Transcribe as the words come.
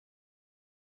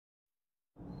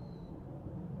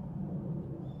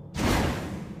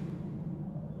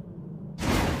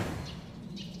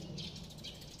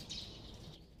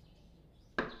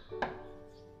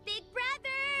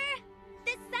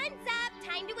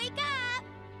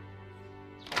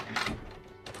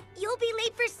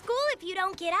if you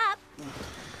don't get up.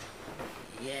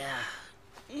 Yeah.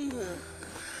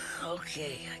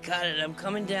 Okay, I got it. I'm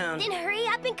coming down. Then hurry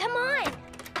up and come on. It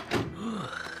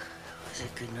was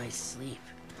a good night's sleep.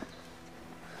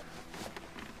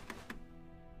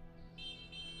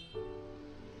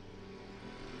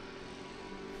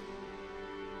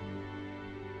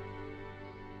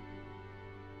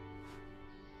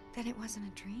 Then it wasn't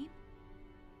a dream?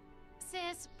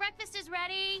 Sis, breakfast is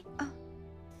ready. Oh.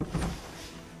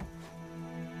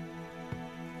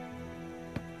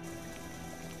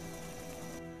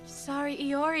 Sorry,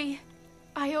 Iori.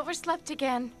 I overslept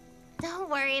again. Don't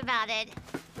worry about it.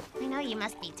 I know you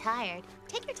must be tired.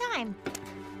 Take your time.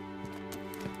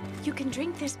 You can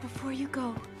drink this before you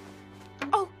go.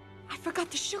 Oh, I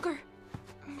forgot the sugar.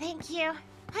 Thank you.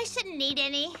 I shouldn't need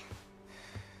any.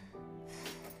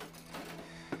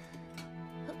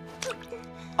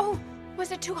 Oh,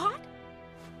 was it too hot?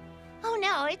 Oh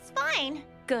no, it's fine.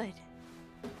 Good.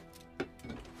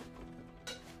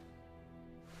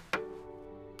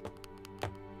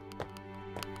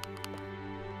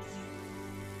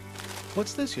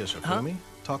 What's this, Yoshifumi?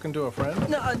 Talking to a friend?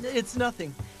 No, it's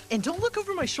nothing. And don't look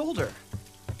over my shoulder.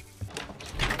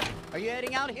 Are you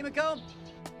heading out, Himiko?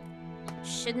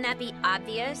 Shouldn't that be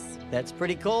obvious? That's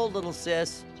pretty cold, little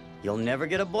sis. You'll never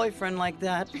get a boyfriend like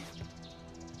that.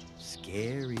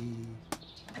 Scary.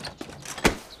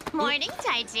 Morning,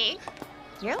 Taichi.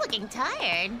 You're looking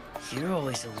tired. You're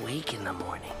always awake in the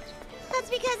morning. That's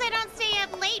because I don't stay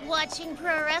up late watching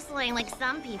pro wrestling like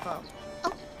some people.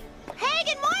 Oh, hey,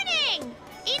 good morning!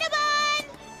 Inabun!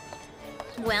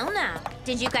 Well now,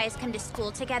 did you guys come to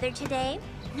school together today?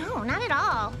 No, not at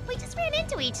all. We just ran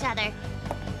into each other.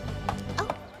 Oh,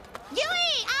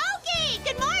 Yui! Aoki!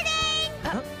 Good morning!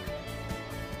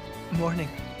 Morning.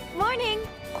 Morning.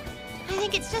 I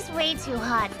think it's just way too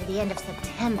hot for the end of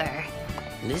September.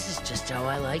 This is just how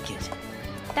I like it.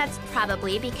 That's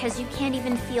probably because you can't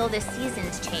even feel the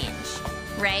seasons change,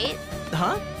 right?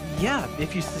 Huh? Yeah,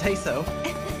 if you say so.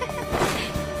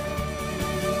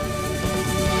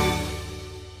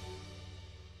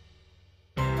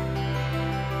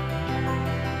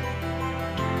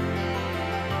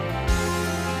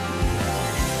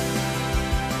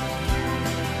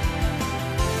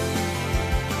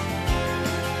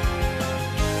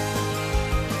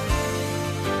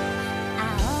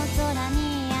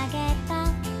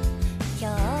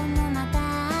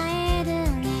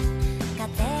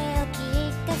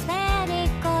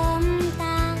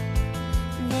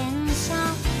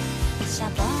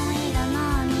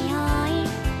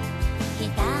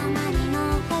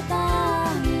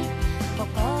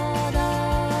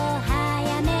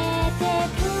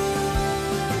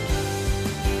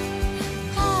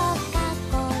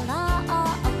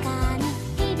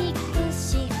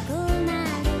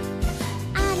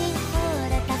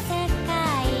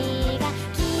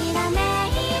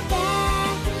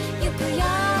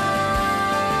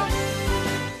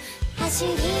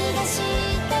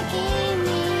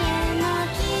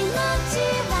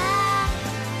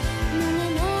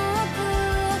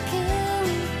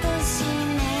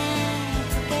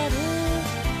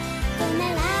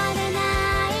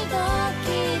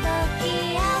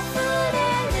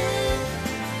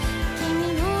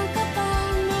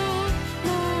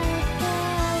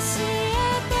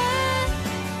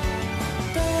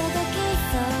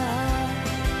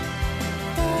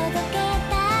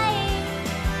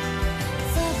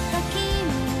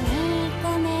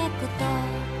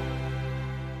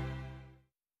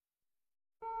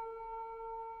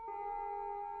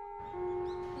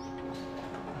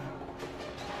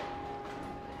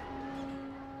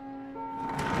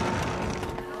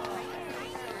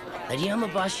 At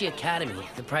Yamabashi Academy,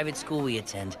 the private school we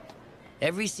attend,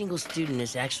 every single student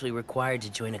is actually required to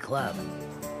join a club.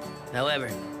 However,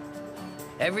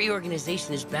 every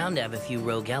organization is bound to have a few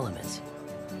rogue elements.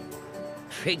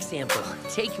 For example,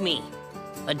 take me,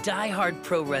 a die-hard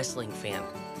pro wrestling fan,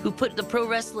 who put the Pro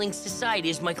Wrestling Society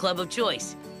as my club of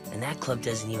choice, and that club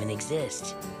doesn't even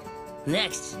exist.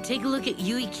 Next, take a look at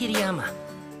Yui Kiriyama,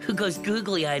 who goes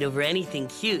googly-eyed over anything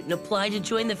cute and applied to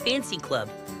join the fancy club.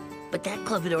 But that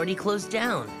club had already closed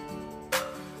down.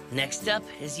 Next up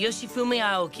is Yoshifumi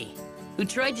Aoki, who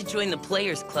tried to join the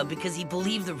Players Club because he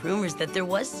believed the rumors that there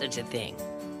was such a thing.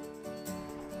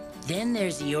 Then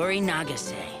there's Iori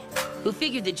Nagase, who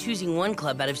figured that choosing one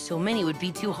club out of so many would be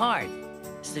too hard.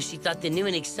 So she thought the new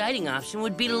and exciting option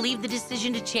would be to leave the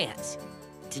decision to chance.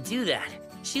 To do that,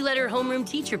 she let her homeroom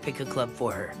teacher pick a club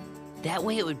for her. That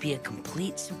way it would be a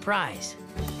complete surprise.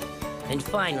 And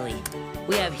finally,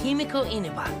 we have Himiko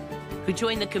Inaba, who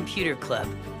joined the computer club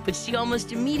but she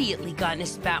almost immediately got in a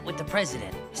spat with the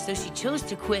president, so she chose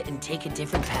to quit and take a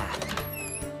different path.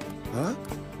 Huh?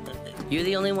 You're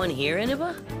the only one here,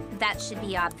 Ōnuma? That should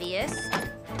be obvious.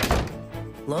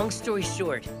 Long story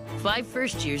short, 5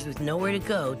 first years with nowhere to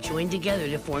go joined together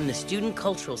to form the Student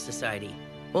Cultural Society,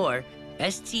 or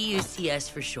STUCS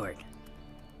for short.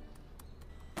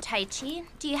 Taichi,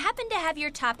 do you happen to have your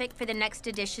topic for the next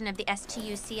edition of the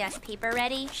STUCS paper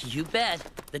ready? You bet.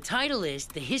 The title is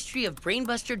The History of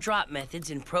Brainbuster Drop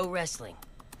Methods in Pro Wrestling.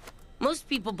 Most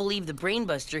people believe the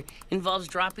Brainbuster involves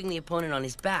dropping the opponent on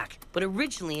his back, but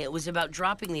originally it was about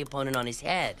dropping the opponent on his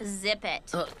head. Zip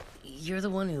it. You're the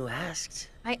one who asked.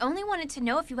 I only wanted to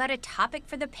know if you had a topic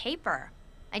for the paper.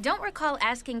 I don't recall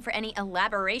asking for any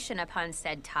elaboration upon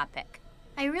said topic.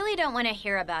 I really don't want to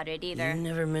hear about it either. You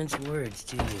never mince words,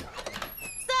 do you?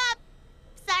 Sup?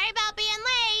 Sorry about being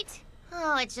late.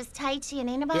 Oh, it's just Taichi and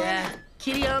Ōnuma. Yeah,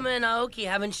 Kiriyama and Aoki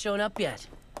haven't shown up yet.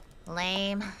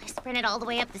 Lame. I sprinted all the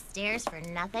way up the stairs for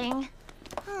nothing.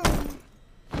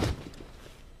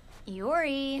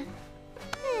 Yuri.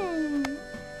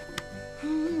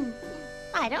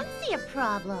 I don't see a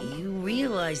problem. You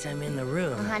realize I'm in the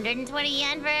room. 120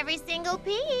 yen for every single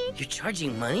peek. You're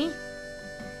charging money?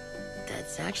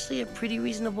 That's actually a pretty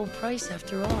reasonable price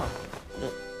after all.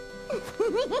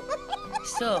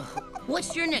 So,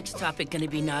 what's your next topic gonna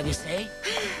be, Nagase?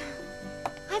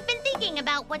 I've been thinking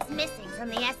about what's missing from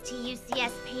the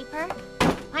STUCS paper,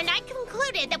 and I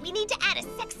concluded that we need to add a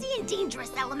sexy and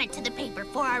dangerous element to the paper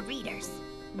for our readers.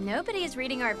 Nobody is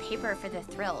reading our paper for the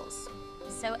thrills.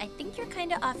 So I think you're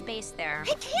kind of off base there.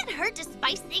 It can't hurt to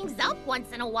spice things up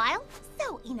once in a while.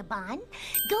 So, Ōnuma,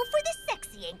 go for the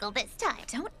sexy angle this time.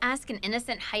 Don't ask an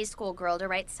innocent high school girl to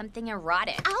write something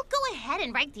erotic. I'll go ahead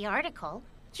and write the article.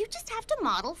 You just have to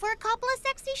model for a couple of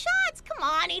sexy shots. Come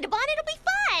on, Ōnuma, it'll be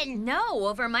fun. No,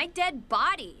 over my dead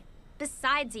body.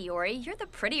 Besides, Iori, you're the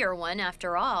prettier one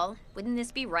after all. Wouldn't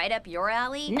this be right up your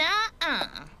alley? Nuh-uh.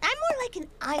 I'm more like an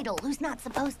idol who's not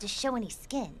supposed to show any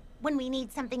skin. When we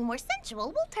need something more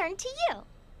sensual, we'll turn to you.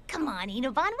 Come on,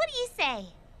 Ōnuma, what do you say?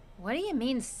 What do you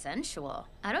mean sensual?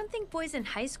 I don't think boys in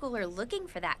high school are looking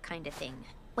for that kind of thing.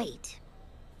 Wait.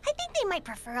 I think they might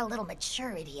prefer a little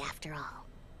maturity after all.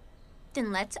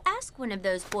 Then let's ask one of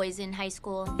those boys in high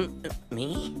school.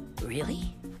 Me?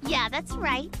 Really? Yeah, that's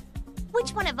right.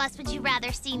 Which one of us would you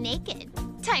rather see naked?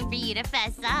 Time for you to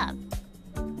fess up.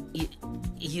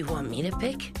 You want me to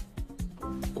pick?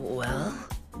 Well,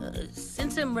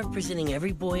 since I'm representing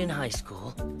every boy in high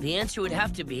school, the answer would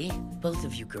have to be both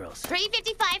of you girls.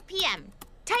 3:55 p.m.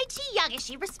 Taichi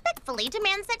Yagashi respectfully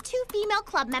demands that 2 female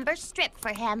club members strip for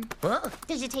him. What?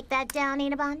 Did you take that down,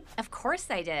 Ōnuma? Of course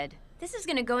I did. This is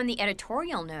gonna go in the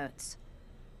editorial notes.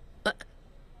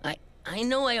 I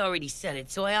know I already said it,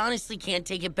 so I honestly can't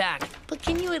take it back. But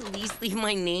can you at least leave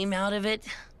my name out of it?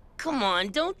 Come on,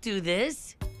 don't do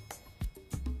this.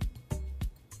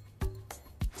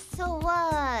 So,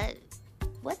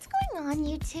 what's going on,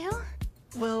 you two?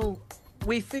 Well,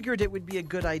 we figured it would be a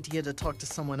good idea to talk to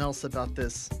someone else about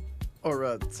this.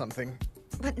 Or, something.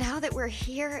 But now that we're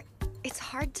here, it's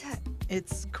hard to...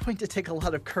 It's going to take a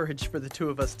lot of courage for the two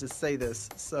of us to say this,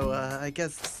 so, I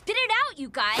guess... Spit it out, you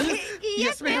guys!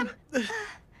 Yes, ma'am!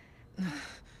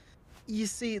 You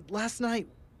see, last night,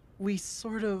 we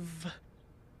sort of...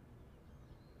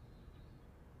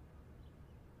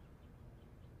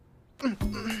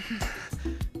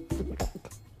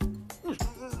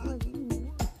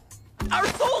 Our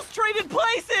souls traded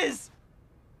places!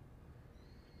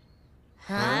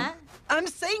 Huh? I'm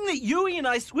saying that Yui and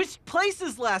I switched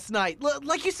places last night,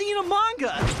 like you see in a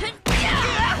manga.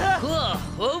 Cool,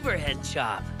 overhead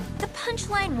chop. The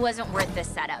punchline wasn't worth the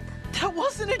setup. That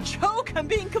wasn't a joke. I'm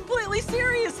being completely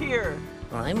serious here.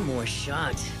 I'm more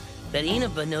shocked that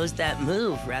Ōnuma knows that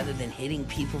move rather than hitting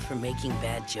people for making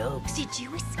bad jokes. Did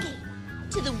you escape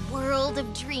to the world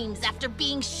of dreams after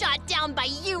being shot down by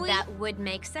Yui? That would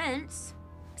make sense.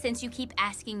 Since you keep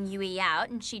asking Yui out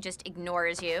and she just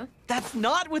ignores you. That's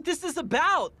not what this is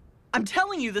about. I'm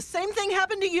telling you, the same thing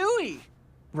happened to Yui.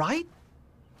 Right?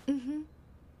 Mm-hmm.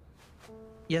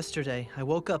 Yesterday, I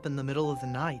woke up in the middle of the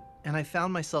night, and I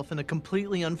found myself in a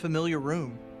completely unfamiliar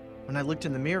room. When I looked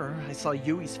in the mirror, I saw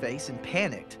Yui's face and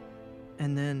panicked.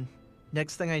 And then,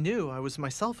 next thing I knew, I was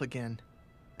myself again.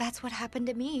 That's what happened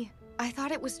to me. I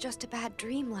thought it was just a bad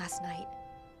dream last night.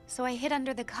 So I hid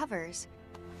under the covers.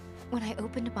 When I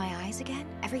opened my eyes again,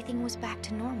 everything was back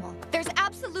to normal. There's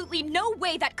absolutely no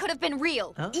way that could have been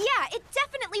real. Huh? Yeah, it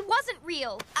definitely wasn't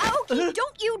real. Aoki,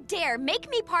 don't you dare make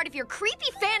me part of your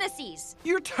creepy fantasies.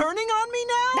 You're turning on me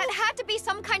now? That had to be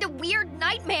some kind of weird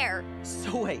nightmare.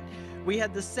 So wait, We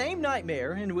had the same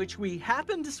nightmare in which we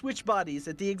happened to switch bodies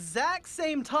at the exact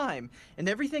same time, and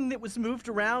everything that was moved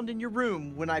around in your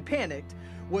room when I panicked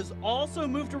was also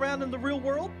moved around in the real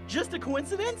world? Just a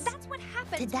coincidence? That's what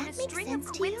happens Did when that a make string sense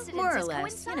of to you? coincidences More or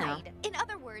less, you know. coincide. In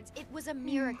other words, it was a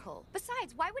miracle.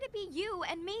 Besides, why would it be you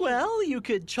and me? Well, you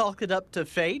could chalk it up to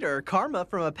fate or karma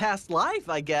from a past life,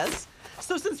 I guess.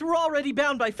 So since we're already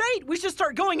bound by fate, we should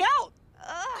start going out!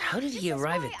 How did he This is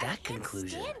arrive why at I that can't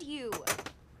conclusion? stand you.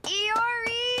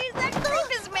 Iori, that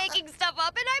group is making stuff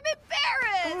up and I'm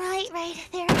embarrassed. Right,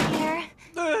 they're here.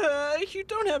 You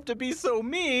don't have to be so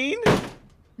mean.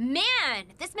 Man,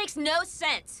 this makes no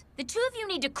sense. The two of you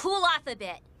need to cool off a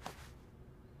bit.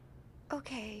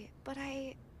 Okay, but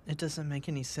It doesn't make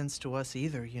any sense to us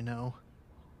either, you know.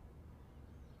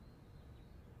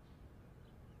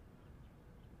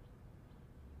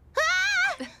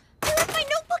 Ah! I left my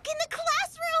notebook in the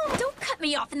classroom! Don't cut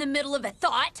me off in the middle of a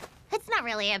thought. It's not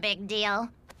really a big deal.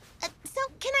 So,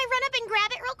 can I run up and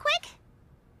grab it real quick?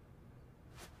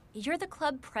 You're the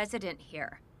club president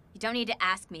here. You don't need to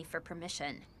ask me for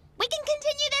permission. We can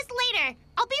continue this later.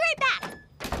 I'll be right back.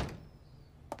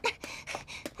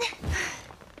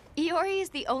 Iori is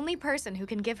the only person who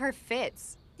can give her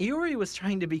fits. Iori was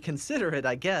trying to be considerate,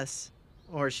 I guess.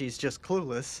 Or she's just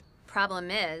clueless.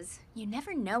 Problem is, you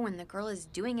never know when the girl is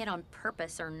doing it on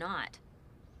purpose or not.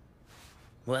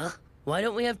 Well, why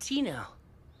don't we have tea now?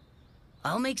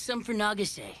 I'll make some for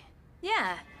Nagase.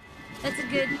 Yeah, that's a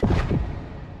good...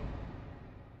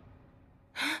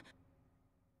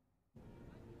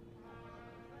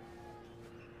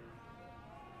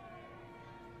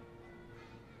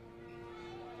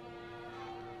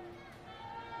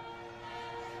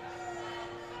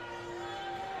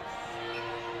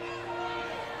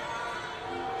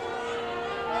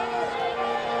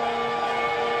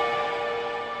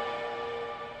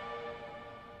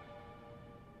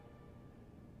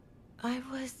 I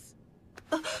was...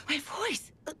 my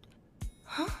voice!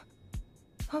 Huh?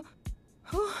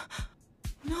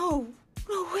 No,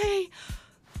 no way!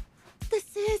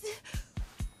 This is...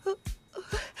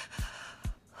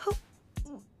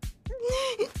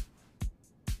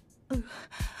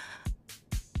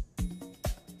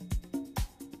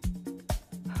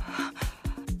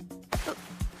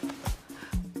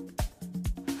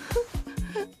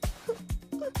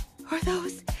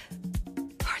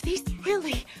 Are these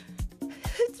really...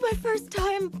 It's my first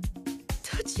time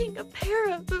touching a pair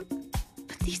of...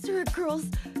 These are a girl's...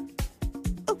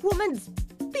 a woman's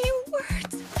few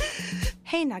words.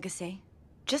 Hey, Nagase.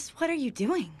 Just what are you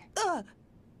doing?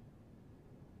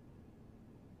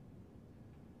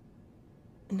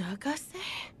 Nagase?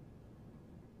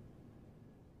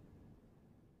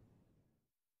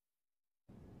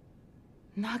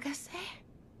 Nagase?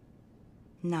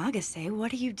 Nagase,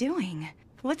 what are you doing?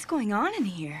 What's going on in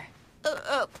here?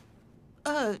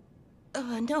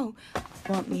 No.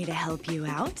 Want me to help you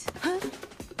out? Huh?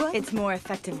 What? It's more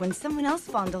effective when someone else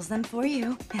fondles them for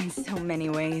you, in so many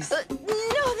ways.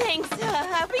 No thanks.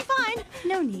 I'll be fine.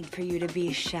 No need for you to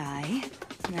be shy.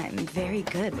 I'm very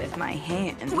good with my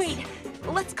hands. Wait,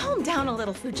 let's calm down a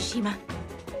little, Fujishima.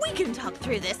 We can talk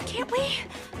through this, can't we?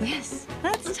 Yes,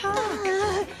 let's talk.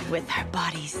 With our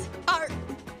bodies. Our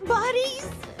bodies?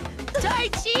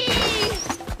 Taichi!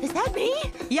 Is that me?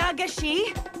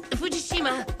 Yagashi!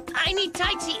 Fujishima, I need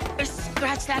Taichi. Or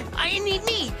scratch that. I need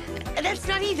me. That's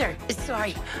not either.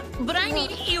 Sorry. But I need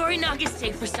Iori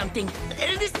Nagase for something.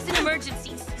 This is an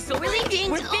emergency. So really being...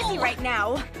 We're busy right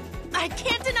now. I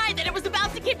can't deny that it was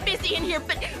about to get busy in here,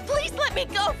 but please let me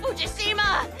go,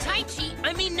 Fujishima!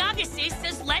 Nagase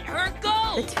says let her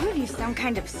go! The two of you sound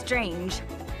kind of strange.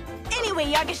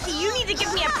 Anyway, Yagashi, you need to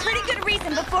give me a pretty good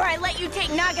reason before I let you take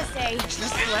Nagase.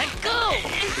 Just let go!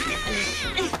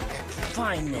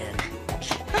 Fine then.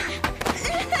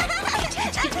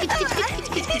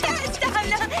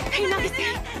 Hey,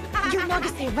 Nagase. You're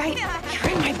Nagase, right?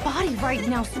 You're in my body right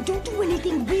now, so don't do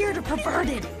anything weird or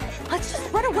perverted. Let's just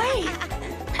run away.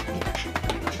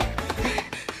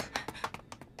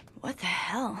 What the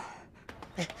hell?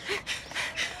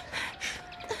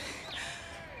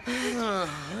 Oh,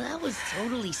 that was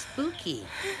totally spooky.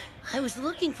 I was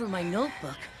looking for my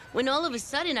notebook when all of a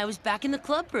sudden I was back in the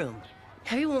club room.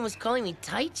 Everyone was calling me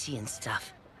Taichi and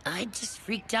stuff. I just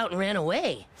freaked out and ran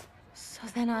away. So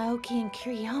then Aoki and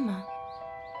Kiriyama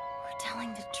were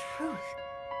telling the truth.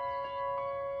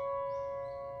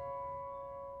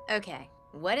 Okay,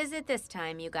 what is it this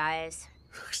time, you guys?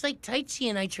 Looks like Taichi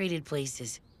and I traded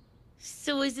places.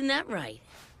 So isn't that right?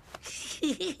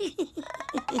 Isn't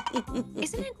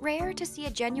it rare to see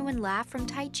a genuine laugh from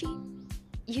Taichi?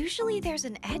 Usually there's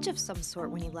an edge of some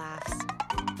sort when he laughs.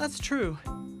 That's true.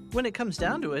 When it comes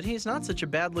down to it, he's not such a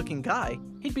bad-looking guy.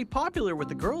 He'd be popular with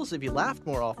the girls if he laughed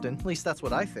more often. At least that's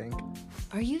what I think.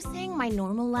 Are you saying my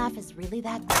normal laugh is really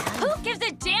that bad? Who gives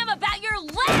a damn about your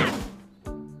laugh?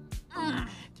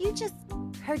 You just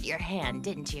hurt your hand,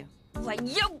 didn't you? Why,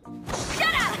 you...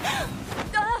 Shut up!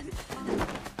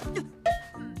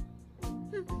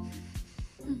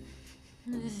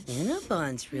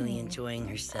 Inaba's really enjoying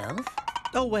herself.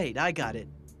 Oh wait, I got it.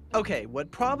 Okay, what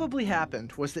probably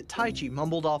happened was that Taichi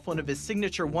mumbled off one of his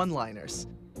signature one-liners.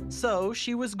 So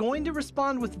she was going to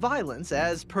respond with violence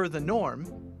as per the norm,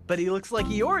 but he looks like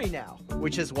Iori now,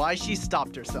 which is why she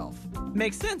stopped herself.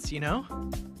 Makes sense, you know?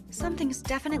 Something's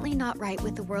definitely not right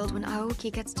with the world when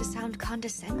Aoki gets to sound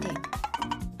condescending.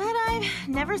 But I've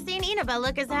never seen Ōnuma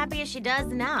look as happy as she does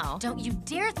now. Don't you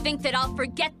dare think that I'll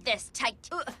forget this,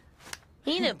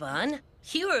 Inaban,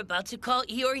 you were about to call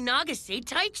Iori Nagase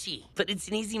Taichi, but it's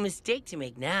an easy mistake to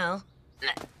make now.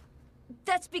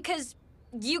 That's because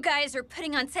you guys are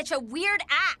putting on such a weird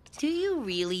act. Do you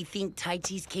really think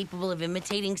Taichi's capable of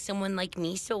imitating someone like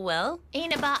me so well?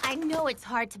 Ōnuma, I know it's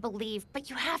hard to believe, but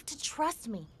you have to trust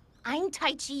me. I'm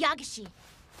Taichi Yagashi.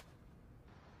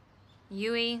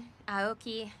 Yui,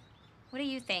 Aoki, what do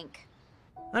you think?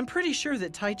 I'm pretty sure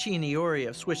that Taichi and Iori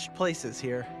have switched places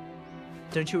here.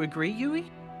 Don't you agree, Yui?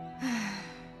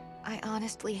 I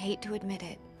honestly hate to admit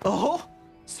it. Oh?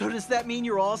 So does that mean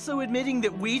you're also admitting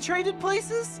that we traded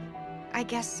places? I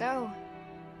guess so.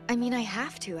 I mean, I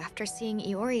have to after seeing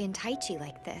Iori and Taichi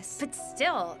like this. But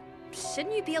still,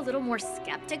 shouldn't you be a little more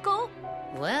skeptical?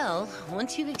 Well,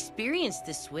 once you've experienced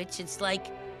the switch, it's like,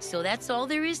 so that's all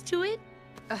there is to it?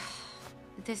 Ugh,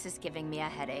 this is giving me a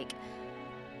headache.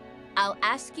 I'll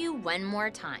ask you one more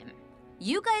time.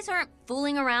 You guys aren't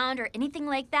fooling around or anything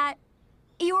like that?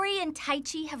 Iori and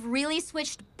Taichi have really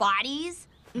switched bodies?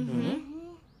 Mm-hmm.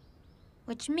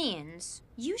 Which means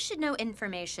you should know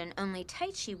information only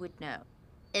Taichi would know.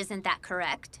 Isn't that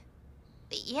correct?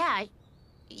 Yeah,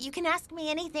 you can ask me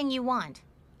anything you want.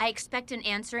 I expect an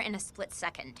answer in a split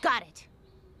second. Got it.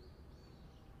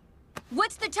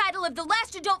 What's the title of the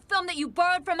last adult film that you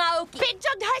borrowed from Aoki? Big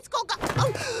Jugged High School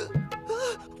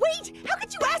Wait! How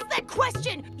could you ask that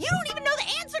question? You don't even know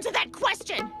the answer to that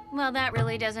question! Well, that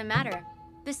really doesn't matter.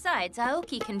 Besides,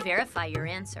 Aoki can verify your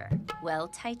answer. Well,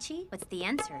 Taichi, what's the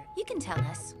answer? You can tell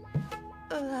us.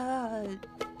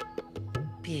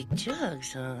 Big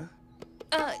jugs, huh?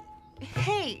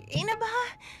 Hey, Ōnuma?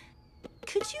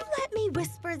 Could you let me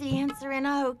whisper the answer in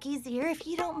Aoki's ear if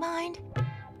you don't mind?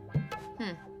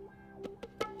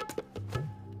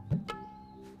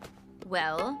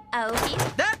 Well,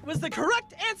 Aoki? That was the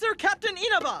correct answer, Captain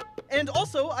Ōnuma! And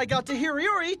also, I got to hear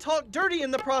Iori talk dirty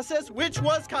in the process, which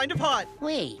was kind of hot.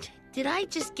 Wait, did I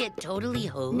just get totally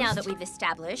hosed? Now that we've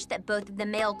established that both of the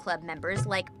male club members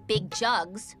like big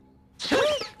jugs,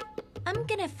 I'm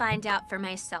gonna find out for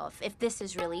myself if this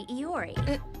is really Iori.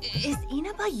 Is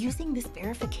Ōnuma using this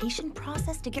verification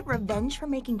process to get revenge for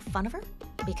making fun of her?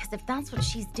 Because if that's what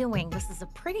she's doing, this is a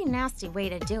pretty nasty way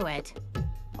to do it.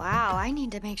 Wow, I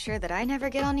need to make sure that I never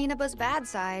get on Ōnuma's bad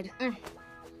side.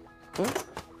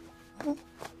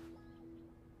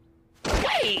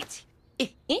 Wait!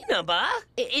 Ōnuma?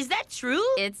 Is that true?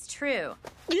 It's true.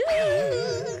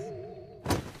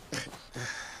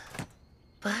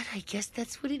 But I guess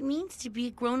that's what it means to be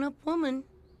a grown-up woman.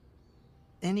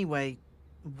 Anyway,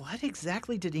 what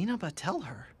exactly did Ōnuma tell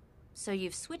her? So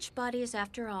you've switched bodies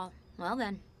after all. Well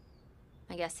then,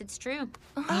 I guess it's true.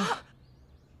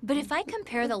 But if I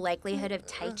compare the likelihood of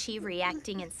Taichi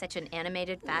reacting in such an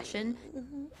animated fashion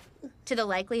to the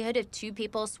likelihood of two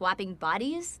people swapping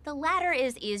bodies, the latter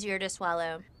is easier to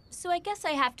swallow. So I guess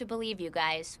I have to believe you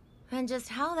guys. And just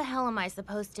how the hell am I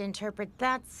supposed to interpret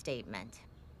that statement?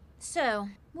 So,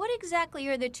 what exactly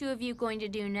are the two of you going to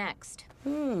do next?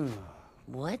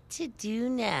 What to do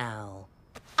now?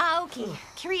 Aoki,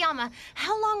 Kiriyama,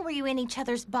 how long were you in each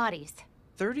other's bodies?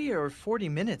 30 or 40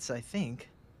 minutes, I think.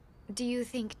 Do you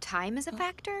think time is a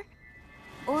factor?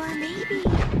 Or maybe...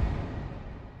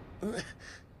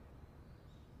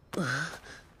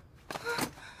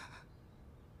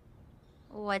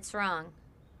 What's wrong?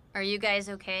 Are you guys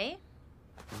okay?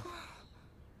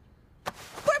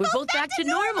 We're both back to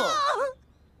normal!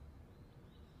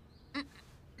 Are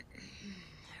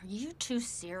you too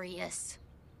serious?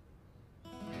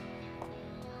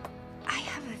 I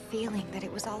have a feeling that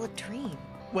it was all a dream.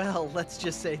 Well, let's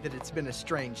just say that it's been a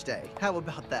strange day. How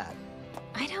about that?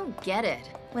 I don't get it.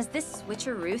 Was this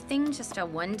switcheroo thing just a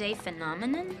one-day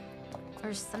phenomenon?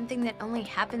 Or something that only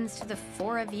happens to the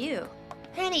four of you?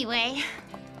 Anyway,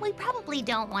 we probably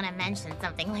don't want to mention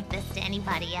something like this to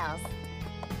anybody else.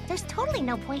 There's totally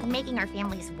no point in making our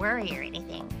families worry or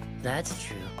anything. That's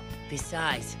true.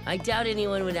 Besides, I doubt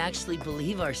anyone would actually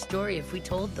believe our story if we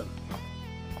told them.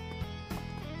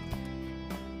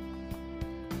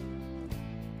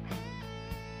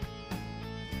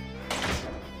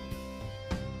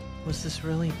 Was this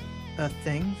really a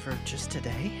thing for just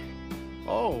today?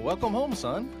 Oh, welcome home,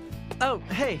 son. Oh,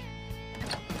 hey.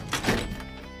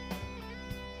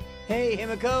 Hey,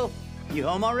 Himiko. You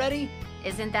home already?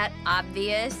 Isn't that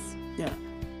obvious? Yeah.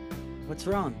 What's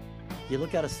wrong? You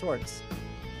look out of sorts.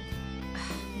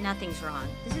 Nothing's wrong.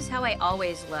 This is how I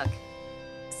always look.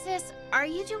 Sis, are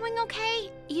you doing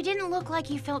okay? You didn't look like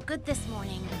you felt good this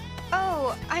morning.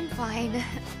 Oh, I'm fine.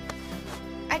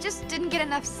 I just didn't get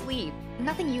enough sleep.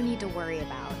 Nothing you need to worry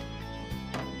about.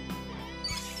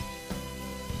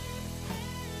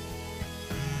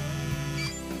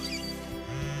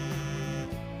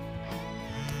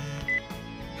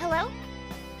 Hello?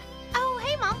 Oh,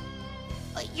 hey, Mom.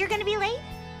 You're gonna be late?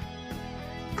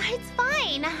 It's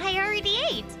fine. I already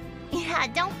ate. Yeah,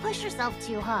 don't push yourself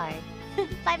too hard.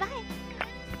 Bye-bye.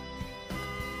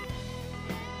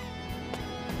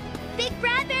 Big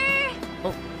brother!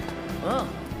 Oh,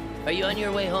 are you on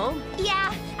your way home?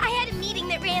 Yeah, I had a meeting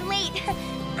that ran late.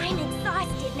 I'm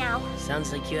exhausted now.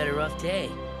 Sounds like you had a rough day.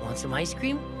 Want some ice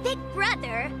cream? Big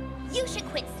brother, you should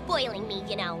quit spoiling me,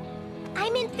 you know.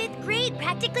 I'm in 5th grade,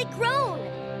 practically grown.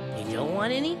 You don't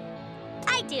want any?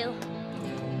 I do.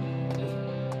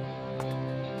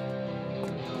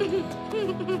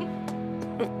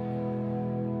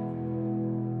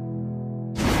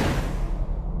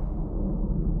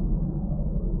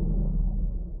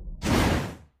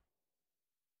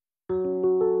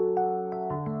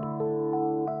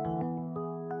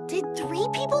 Did 3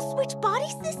 people switch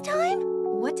bodies this time?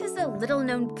 What does a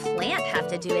little-known plant have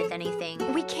to do with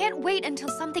anything? We can't wait until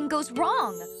something goes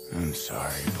wrong. I'm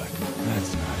sorry, but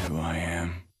that's not who I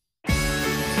am.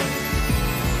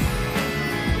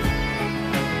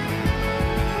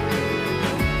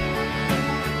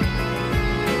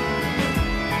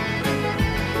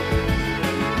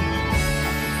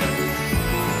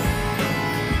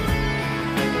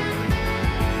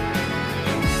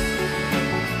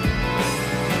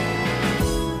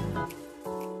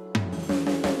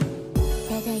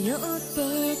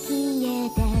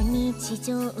 日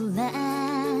常は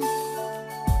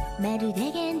まるで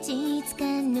現実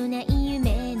感のない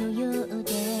夢